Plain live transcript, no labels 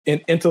an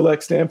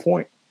intellect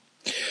standpoint?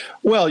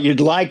 Well, you'd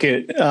like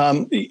it.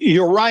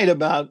 You're right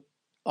about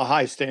a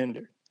high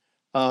standard.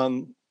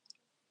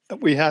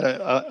 We had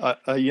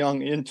a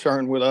young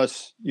intern with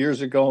us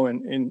years ago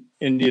in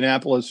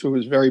Indianapolis who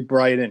was very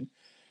bright and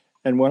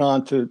went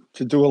on to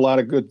do a lot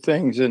of good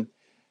things. And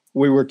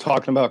we were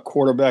talking about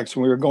quarterbacks,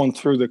 and we were going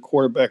through the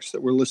quarterbacks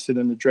that were listed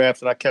in the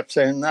draft. And I kept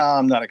saying, "No,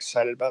 I'm not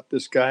excited about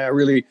this guy. I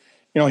really,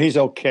 he's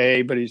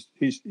okay, but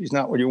he's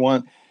not what you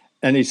want."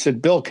 And he said,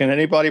 "Bill, can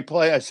anybody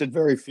play?" I said,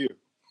 "Very few."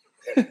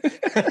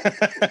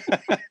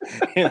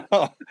 you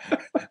know,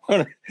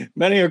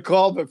 many are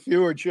called, but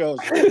few are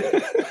chosen.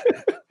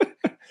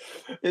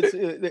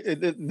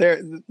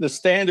 The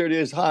standard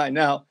is high.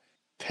 Now,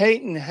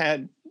 Peyton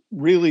had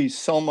really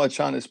so much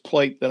on his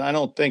plate that I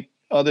don't think,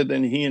 other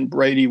than he and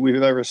Brady,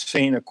 we've ever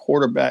seen a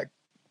quarterback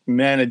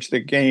manage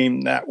the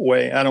game that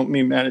way. I don't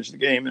mean manage the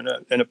game in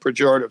a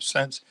pejorative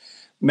sense.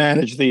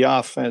 Manage the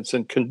offense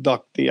and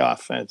conduct the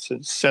offense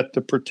and set the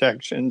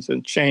protections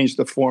and change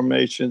the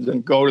formations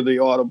and go to the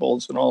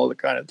audibles and all of the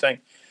kind of thing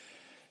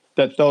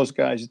that those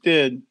guys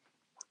did.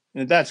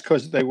 And that's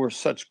because they were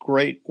such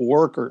great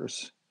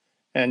workers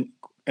and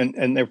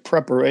their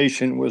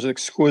preparation was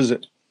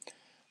exquisite.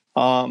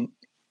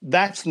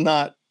 That's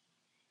not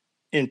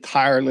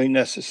entirely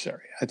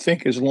necessary. I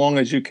think as long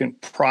as you can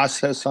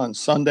process on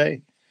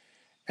Sunday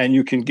and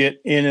you can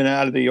get in and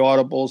out of the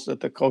audibles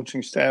that the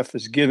coaching staff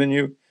has given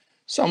you,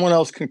 someone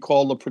else can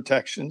call the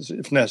protections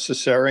if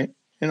necessary.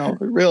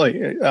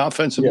 Really,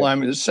 offensive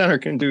lineman, the center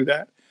can do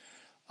that.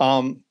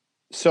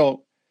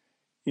 So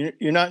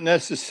you're not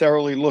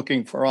necessarily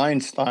looking for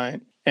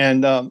Einstein,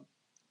 and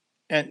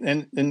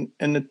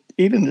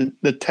even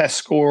the test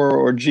score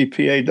or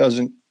GPA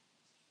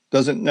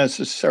doesn't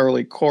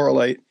necessarily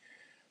correlate.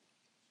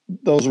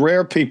 Those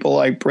rare people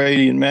like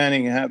Brady and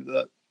Manning have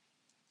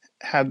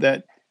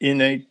that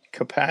innate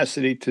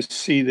capacity to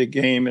see the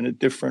game in a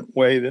different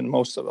way than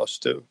most of us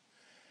do.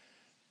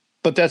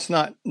 But that's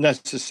not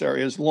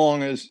necessary as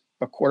long as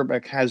a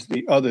quarterback has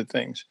the other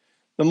things.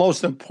 The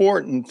most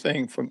important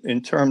thing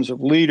in terms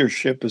of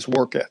leadership is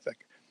work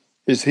ethic.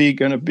 Is he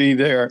going to be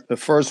there, the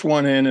first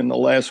one in and the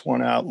last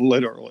one out,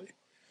 literally,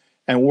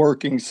 and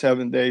working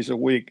 7 days a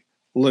week,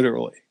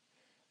 literally?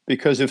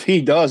 Because if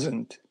he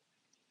doesn't,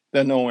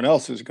 then no one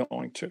else is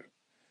going to.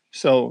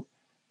 So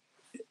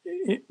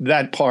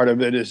that part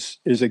of it is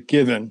a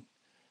given.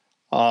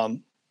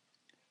 But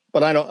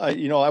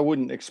I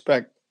wouldn't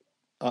expect,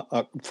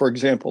 for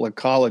example, a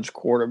college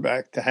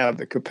quarterback to have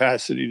the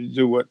capacity to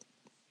do what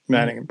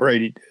Manning and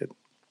Brady did.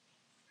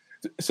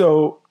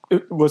 So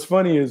what's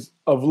funny is,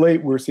 of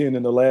late, we're seeing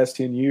in the last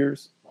 10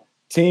 years,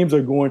 teams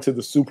are going to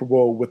the Super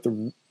Bowl with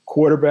the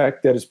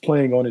quarterback that is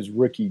playing on his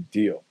rookie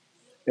deal.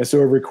 And so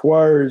it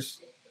requires,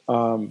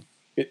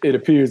 it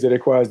appears that it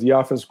requires the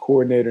offensive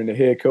coordinator and the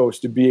head coach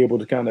to be able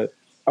to kind of,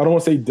 I don't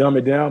want to say dumb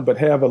it down, but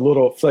have a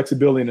little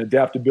flexibility and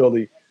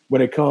adaptability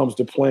when it comes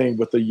to playing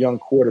with a young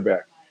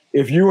quarterback.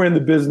 If you were in the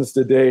business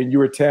today and you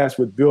were tasked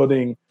with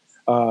building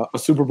a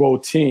Super Bowl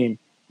team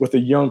with a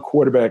young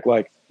quarterback,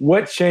 like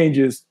what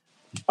changes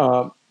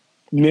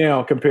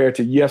now compared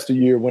to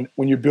yesteryear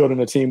when you're building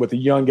a team with a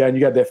young guy and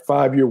you got that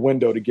 5-year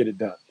window to get it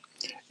done?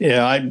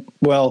 Yeah,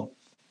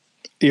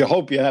 you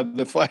hope you have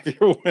the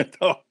 5-year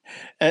window.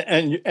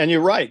 And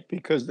you're right,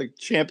 because the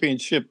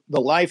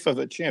life of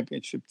a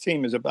championship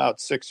team is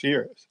about 6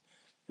 years,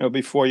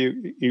 before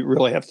you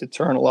really have to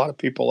turn a lot of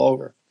people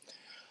over.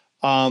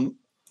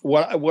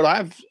 What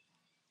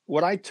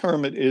I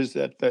term it is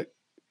that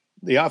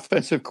the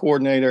offensive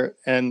coordinator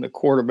and the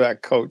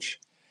quarterback coach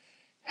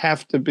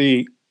have to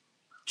be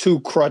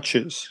two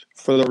crutches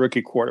for the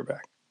rookie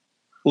quarterback,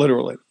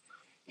 literally.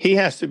 He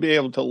has to be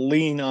able to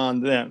lean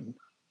on them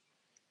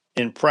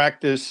in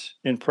practice,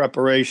 in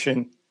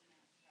preparation,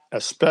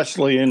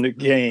 especially in the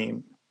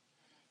game,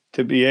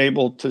 to be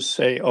able to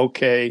say,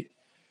 okay,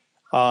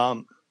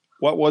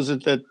 what was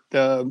it that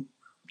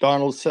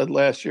Darnold said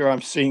last year?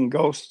 I'm seeing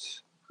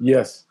ghosts.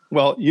 Yes.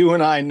 Well, you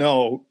and I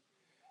know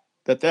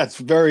that that's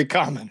very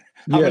common.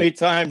 How many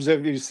times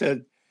have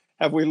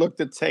we looked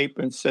at tape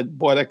and said,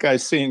 boy, that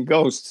guy's seeing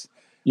ghosts?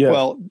 Yes.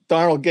 Well,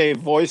 Darnold gave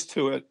voice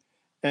to it,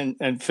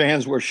 and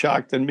fans were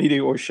shocked and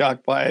media were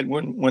shocked by it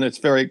when it's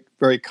very,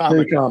 very common.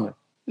 Very common.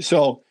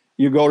 So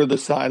you go to the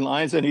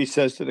sidelines and he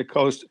says to the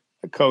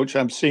coach,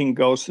 I'm seeing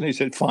ghosts. And he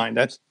said, fine,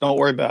 don't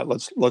worry about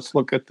it. Let's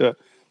look at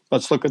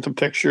the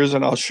pictures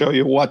and I'll show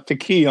you what to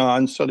key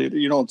on so that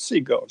you don't see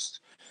ghosts.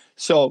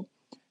 So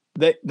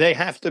they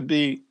have to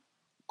be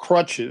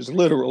crutches,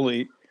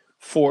 literally,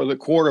 for the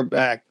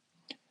quarterback,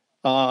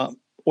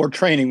 or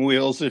training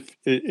wheels, if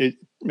it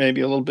may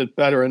be a little bit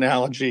better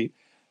analogy,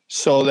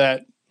 so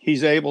that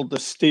he's able to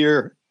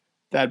steer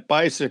that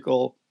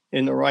bicycle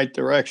in the right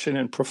direction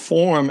and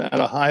perform at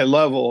a high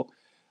level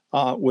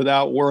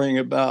without worrying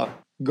about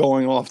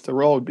going off the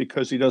road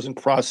because he doesn't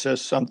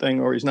process something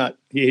or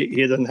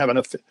he doesn't have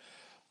enough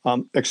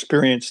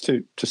experience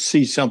to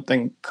see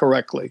something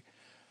correctly.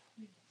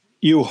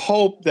 You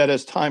hope that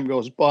as time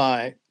goes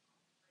by,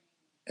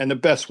 and the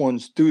best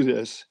ones do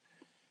this,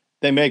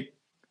 they make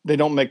they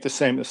don't make the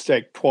same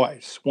mistake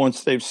twice.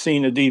 Once they've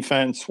seen a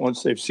defense,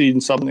 once they've seen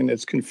something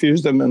that's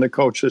confused them and the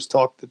coach has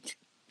talked it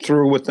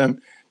through with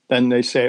them, then they say,